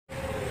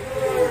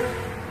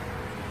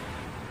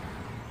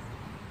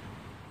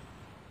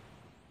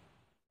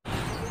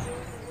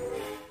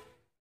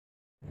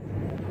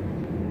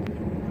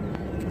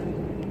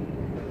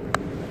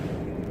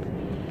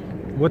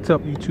What's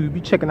up, YouTube?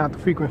 You checking out the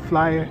Frequent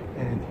Flyer,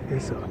 and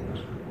it's a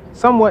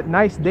somewhat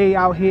nice day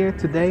out here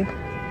today.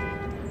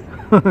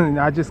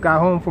 I just got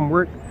home from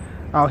work,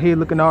 out here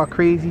looking all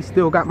crazy.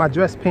 Still got my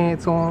dress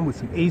pants on with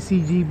some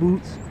ACG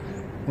boots,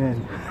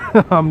 and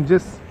I'm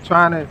just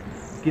trying to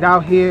get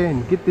out here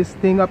and get this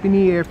thing up in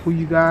the air for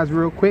you guys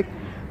real quick.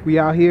 We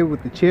out here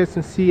with the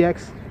Cheerson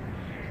CX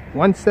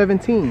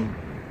 117,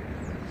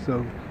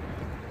 so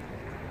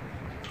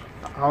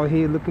out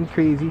here looking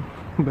crazy,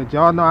 but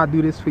y'all know I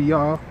do this for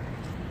y'all.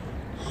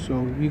 So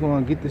we're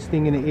gonna get this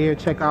thing in the air,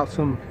 check out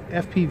some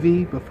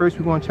FPV, but first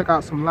we're gonna check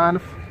out some line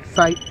of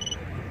sight.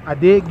 I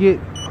did get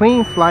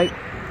Clean Flight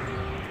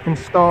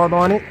installed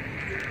on it,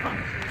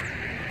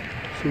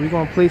 so we're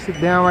gonna place it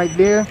down right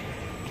there.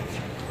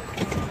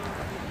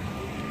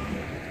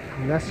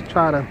 And let's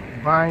try to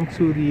bind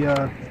to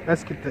the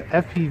let's get the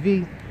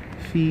FPV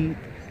feed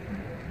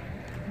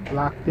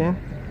locked in.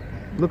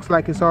 Looks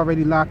like it's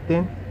already locked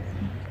in.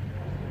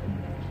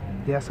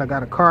 Yes, I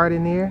got a card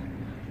in there,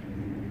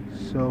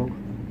 so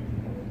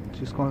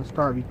just gonna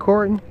start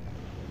recording,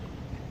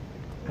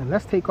 and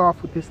let's take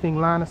off with this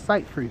thing line of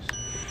sight first.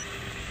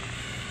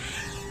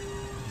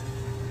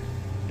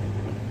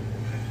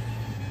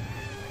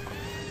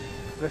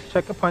 Let's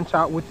check a punch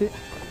out with it.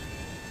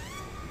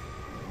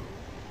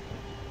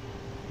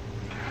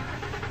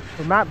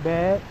 So not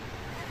bad.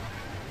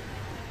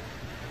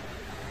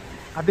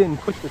 I didn't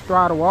push the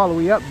throttle all the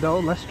way up though.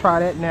 Let's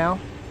try that now.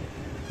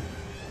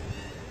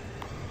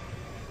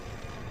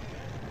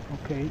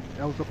 Okay,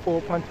 that was a full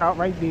punch out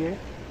right there.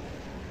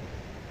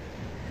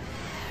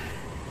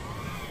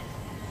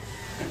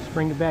 Let's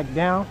bring it back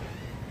down,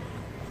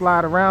 fly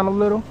it around a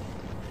little,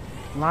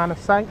 line of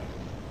sight.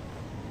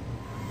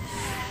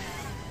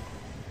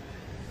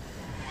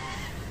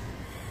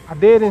 I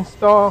did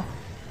install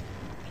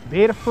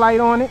beta flight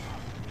on it,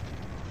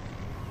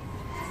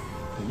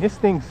 and this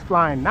thing's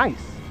flying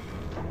nice.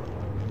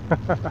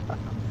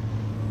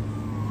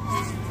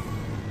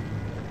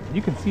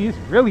 You can see it's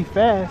really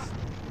fast.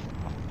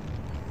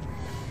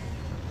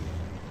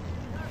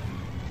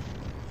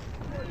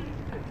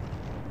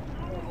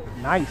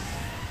 Nice.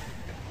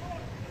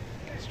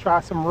 Let's try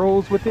some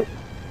rolls with it.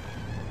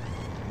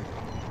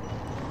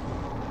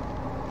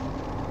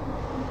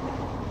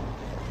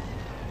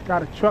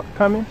 Got a truck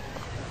coming.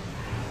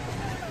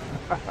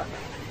 I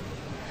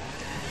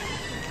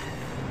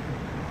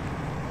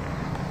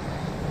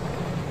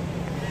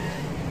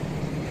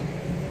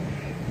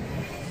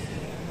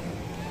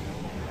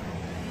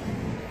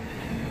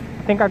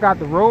think I got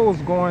the rolls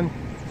going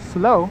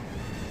slow.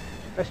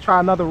 Let's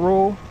try another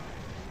roll.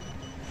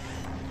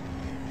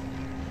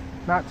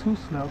 Not too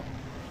slow.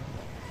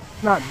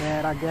 Not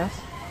bad, I guess.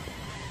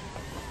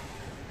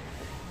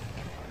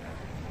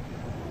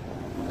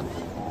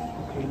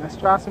 Okay, let's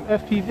try some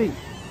FPV.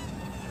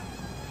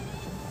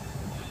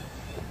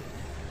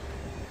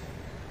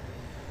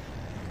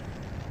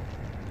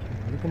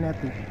 Looking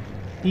at the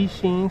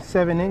E-Sheen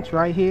 7-inch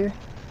right here.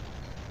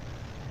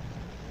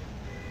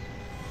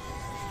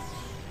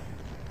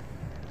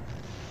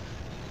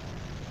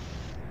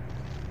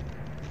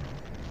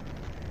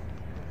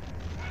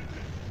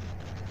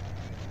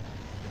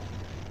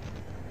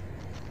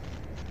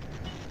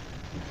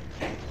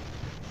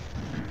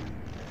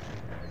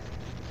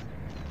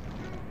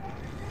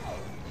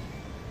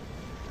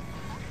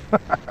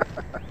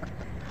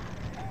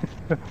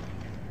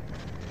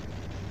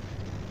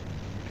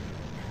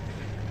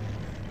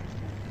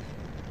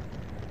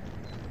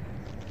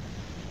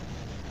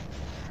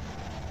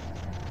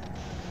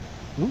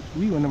 Oops,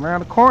 we went around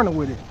the corner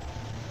with it.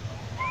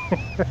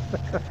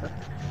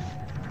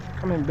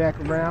 Coming back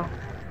around.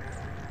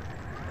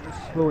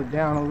 Let's slow it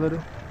down a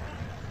little.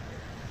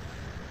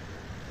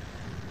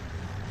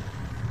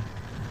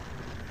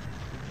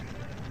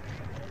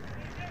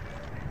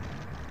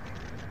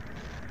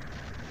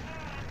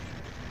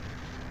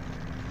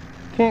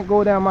 Can't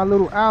go down my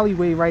little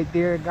alleyway right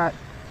there. Got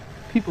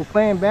people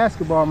playing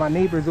basketball, my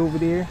neighbors over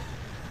there.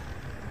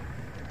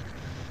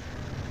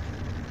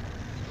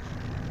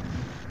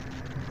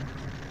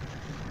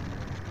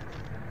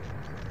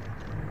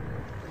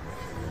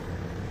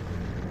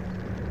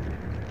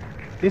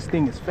 This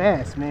thing is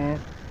fast, man.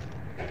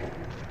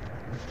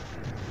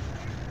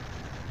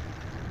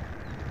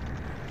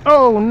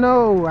 Oh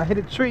no, I hit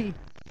a tree.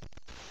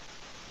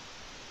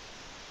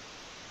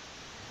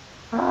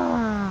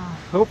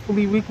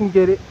 Hopefully we can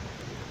get it.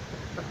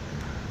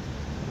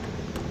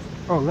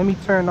 Oh, let me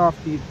turn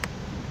off the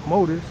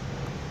motors.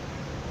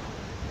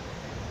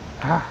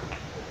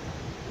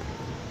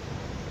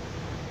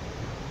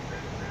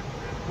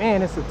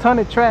 Man, it's a ton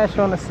of trash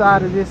on the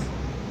side of this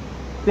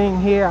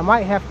thing here. I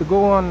might have to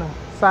go on the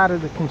side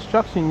of the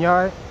construction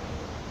yard.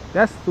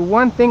 That's the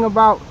one thing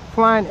about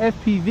flying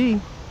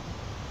FPV.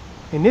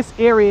 In this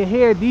area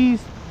here,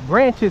 these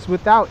branches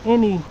without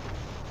any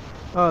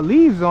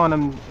leaves on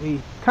them, they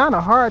kind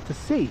of hard to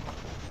see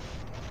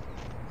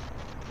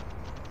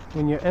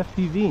when you're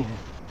FPVing.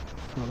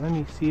 So let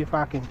me see if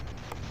I can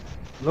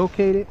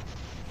locate it.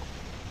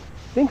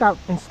 I think I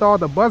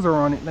installed a buzzer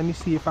on it. Let me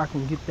see if I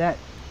can get that.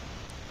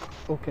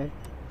 Okay.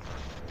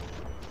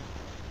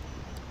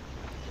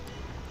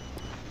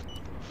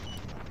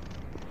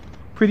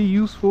 pretty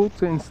useful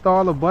to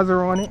install a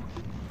buzzer on it.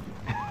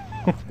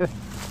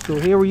 So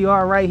here we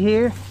are right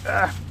here.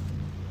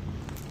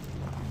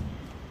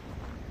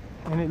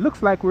 And it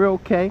looks like we're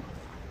okay.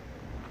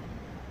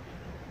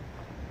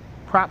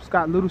 Props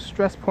got little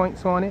stress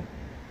points on it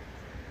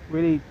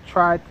where they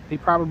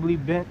probably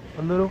bent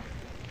a little.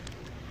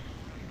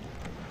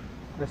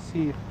 Let's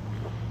see if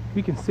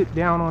we can sit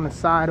down on the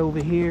side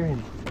over here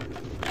and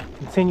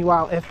continue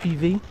our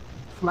FPV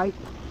flight.